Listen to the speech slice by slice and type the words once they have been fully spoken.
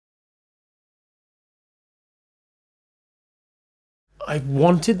I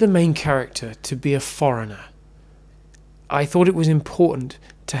wanted the main character to be a foreigner. I thought it was important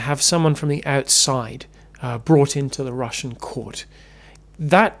to have someone from the outside brought into the Russian court.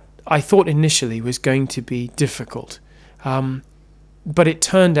 That, I thought initially, was going to be difficult. But it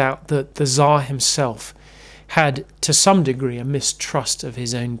turned out that the Tsar himself had, to some degree, a mistrust of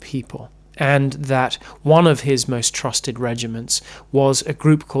his own people, and that one of his most trusted regiments was a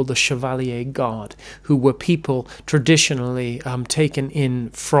group called the Chevalier Guard, who were people traditionally taken in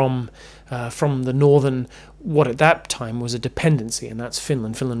from the northern, what at that time was a dependency, and that's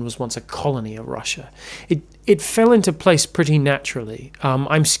Finland. Finland was once a colony of Russia. It fell into place pretty naturally.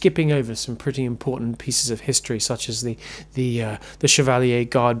 I'm skipping over some pretty important pieces of history, such as the Chevalier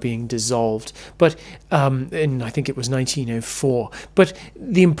Guard being dissolved, but in, I think it was 1904. But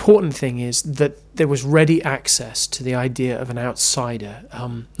the important thing is that there was ready access to the idea of an outsider,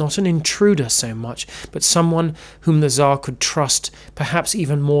 not an intruder so much, but someone whom the Tsar could trust, perhaps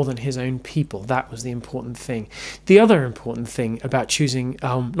even more than his own people. That was the important thing. The other important thing about choosing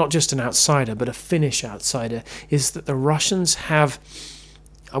not just an outsider, but a Finnish outsider, is that the Russians have,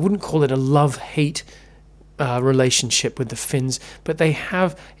 I wouldn't call it a love-hate relationship with the Finns, but they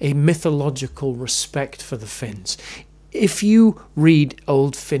have a mythological respect for the Finns. If you read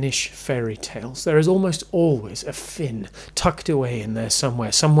old Finnish fairy tales, there is almost always a Finn tucked away in there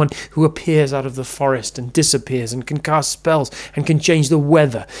somewhere, someone who appears out of the forest and disappears and can cast spells and can change the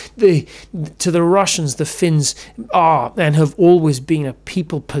weather. To the Russians, the Finns are and have always been a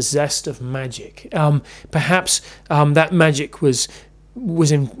people possessed of magic. Perhaps that magic was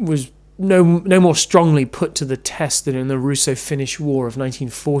no more strongly put to the test than in the Russo-Finnish War of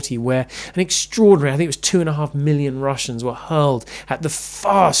 1940, where an extraordinary, I think it was 2.5 million Russians were hurled at the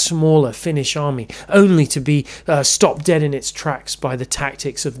far smaller Finnish army, only to be stopped dead in its tracks by the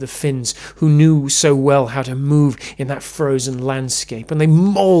tactics of the Finns, who knew so well how to move in that frozen landscape. And they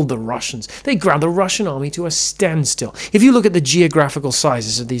mauled the Russians. They ground the Russian army to a standstill. If you look at the geographical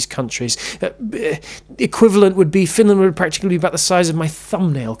sizes of these countries, equivalent would be, Finland would practically be about the size of my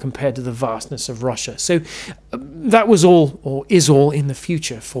thumbnail compared to the vastness of Russia. So that was all, or is all, in the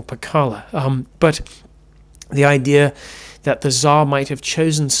future for Pekkala. But the idea that the Tsar might have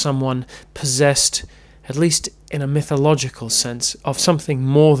chosen someone possessed, at least in a mythological sense, of something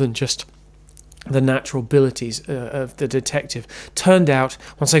more than just the natural abilities of the detective, turned out,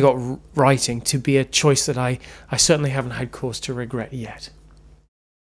 once I got writing, to be a choice that I certainly haven't had cause to regret yet.